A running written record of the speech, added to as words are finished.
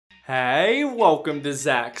Hey, welcome to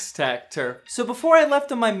Zach's Tech Turf. So before I left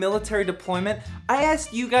on my military deployment, I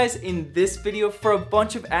asked you guys in this video for a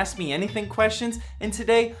bunch of Ask Me Anything questions, and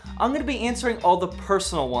today I'm gonna be answering all the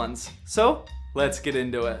personal ones. So let's get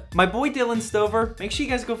into it. My boy Dylan Stover, make sure you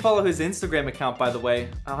guys go follow his Instagram account, by the way.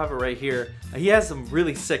 I'll have it right here. He has some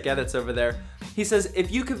really sick edits over there. He says,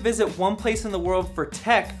 if you could visit one place in the world for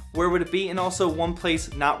tech, where would it be? And also one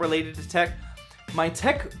place not related to tech. My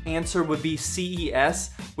tech answer would be CES,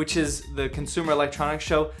 which is the Consumer Electronics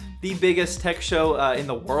Show, the biggest tech show in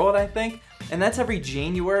the world, I think. And that's every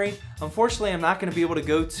January. Unfortunately, I'm not gonna be able to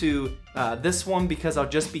go to this one because I'll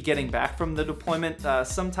just be getting back from the deployment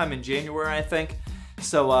sometime in January, I think.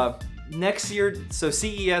 So next year, so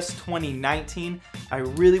CES 2019, I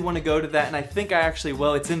really wanna go to that, and I think I actually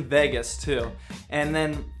will. It's in Vegas too. And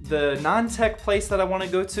then the non-tech place that I wanna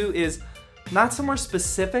go to is not somewhere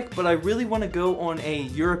specific, but I really want to go on a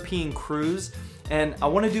European cruise, and I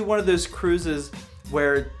want to do one of those cruises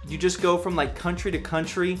where you just go from like country to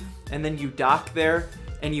country and then you dock there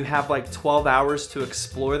and you have like 12 hours to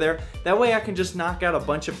explore there. That way I can just knock out a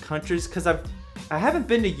bunch of countries, because I haven't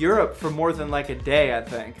been to Europe for more than like a day, I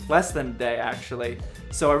think. Less than a day actually.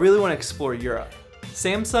 So I really want to explore Europe.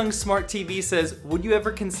 Samsung Smart TV says, would you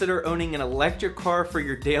ever consider owning an electric car for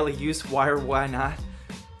your daily use? Why or why not?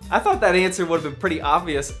 I thought that answer would have been pretty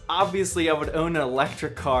obvious. Obviously, I would own an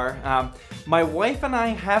electric car. My wife and I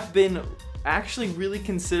have been actually really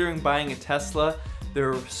considering buying a Tesla.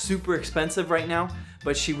 They're super expensive right now,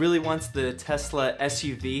 but she really wants the Tesla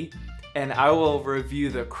SUV, and I will review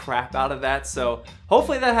the crap out of that. So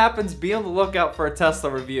hopefully that happens. Be on the lookout for a Tesla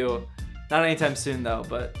review. Not anytime soon though,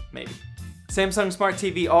 but maybe. Samsung Smart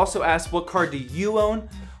TV also asked, what car do you own?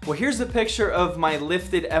 Well, here's a picture of my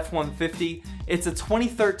lifted F-150. It's a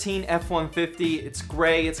 2013 F-150. It's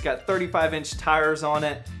gray. It's got 35-inch tires on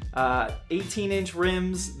it, 18-inch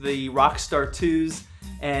rims, the Rockstar 2s,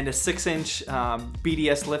 and a 6-inch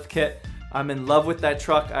BDS lift kit. I'm in love with that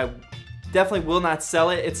truck. I definitely will not sell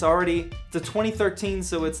it. It's a 2013,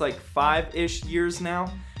 so it's like 5-ish years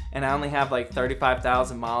now, and I only have like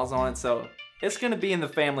 35,000 miles on it, so it's gonna be in the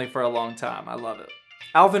family for a long time. I love it.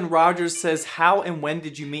 Alvin Rogers says, how and when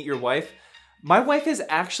did you meet your wife? My wife is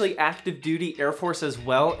actually active duty Air Force as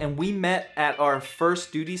well, and we met at our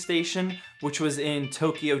first duty station, which was in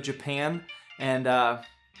Tokyo, Japan. And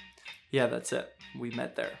yeah, that's it. We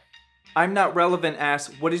met there. I'm Not Relevant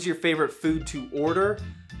asks, what is your favorite food to order?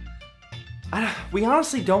 We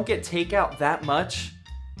honestly don't get takeout that much.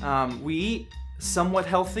 We eat somewhat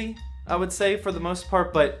healthy, I would say, for the most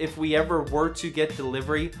part, but if we ever were to get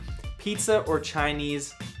delivery, pizza or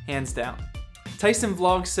Chinese, hands down. Tyson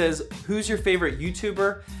Vlog says, who's your favorite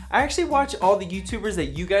YouTuber? I actually watch all the YouTubers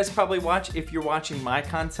that you guys probably watch if you're watching my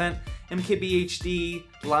content. MKBHD,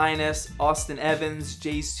 Linus, Austin Evans,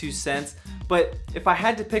 Jay's 2 Cents. But if I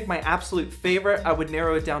had to pick my absolute favorite, I would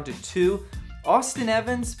narrow it down to two. Austin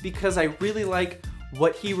Evans, because I really like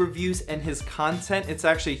what he reviews and his content. It's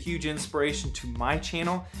actually a huge inspiration to my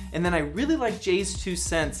channel. And then I really like Jay's 2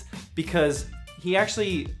 Cents because he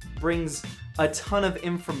actually brings a ton of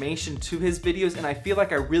information to his videos, and I feel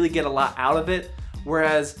like I really get a lot out of it.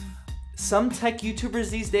 Whereas some tech YouTubers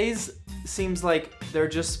these days seems like they're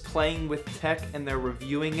just playing with tech and they're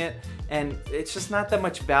reviewing it, and it's just not that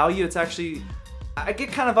much value. It's actually, I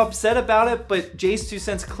get kind of upset about it, but Jay's 2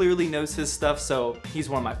 Cents clearly knows his stuff, so he's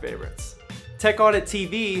one of my favorites. Tech Audit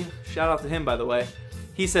TV, shout out to him by the way,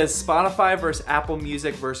 he says Spotify versus Apple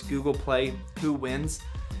Music versus Google Play, who wins?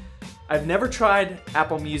 I've never tried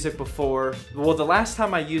Apple Music before. Well, the last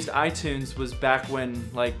time I used iTunes was back when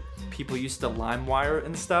like people used to LimeWire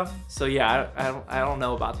and stuff. So yeah, I don't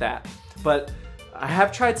know about that. But I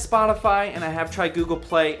have tried Spotify and I have tried Google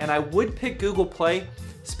Play, and I would pick Google Play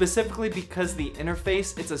specifically because the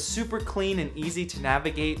interface, it's a super clean and easy to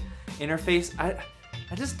navigate interface.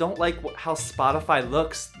 I just don't like how Spotify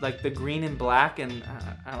looks, like the green and black, and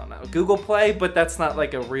I don't know. Google Play, but that's not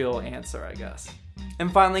like a real answer, I guess.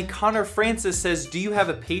 And finally, Connor Francis says, do you have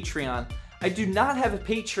a Patreon? I do not have a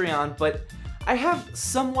Patreon, but I have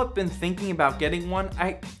somewhat been thinking about getting one.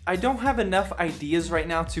 I don't have enough ideas right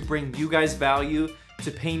now to bring you guys value to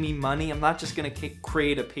pay me money. I'm not just gonna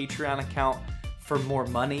create a Patreon account for more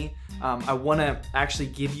money. I wanna actually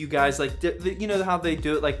give you guys, like, you know how they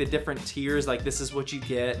do it, like the different tiers, like this is what you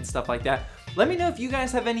get and stuff like that. Let me know if you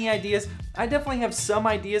guys have any ideas. I definitely have some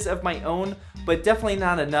ideas of my own, but definitely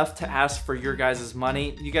not enough to ask for your guys'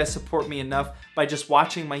 money. You guys support me enough by just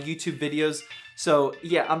watching my YouTube videos. So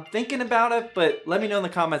yeah, I'm thinking about it, but let me know in the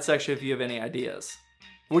comment section if you have any ideas.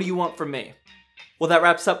 What do you want from me? Well, that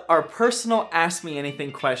wraps up our personal Ask Me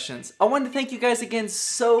Anything questions. I wanted to thank you guys again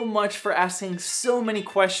so much for asking so many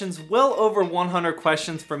questions, well over 100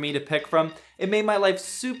 questions for me to pick from. It made my life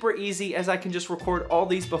super easy as I can just record all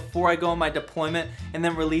these before I go on my deployment and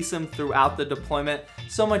then release them throughout the deployment.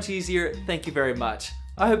 So much easier. Thank you very much.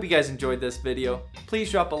 I hope you guys enjoyed this video.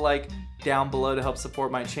 Please drop a like down below to help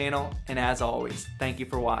support my channel. And as always, thank you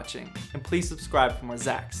for watching. And please subscribe for more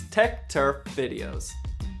Zach's Tech Turf videos.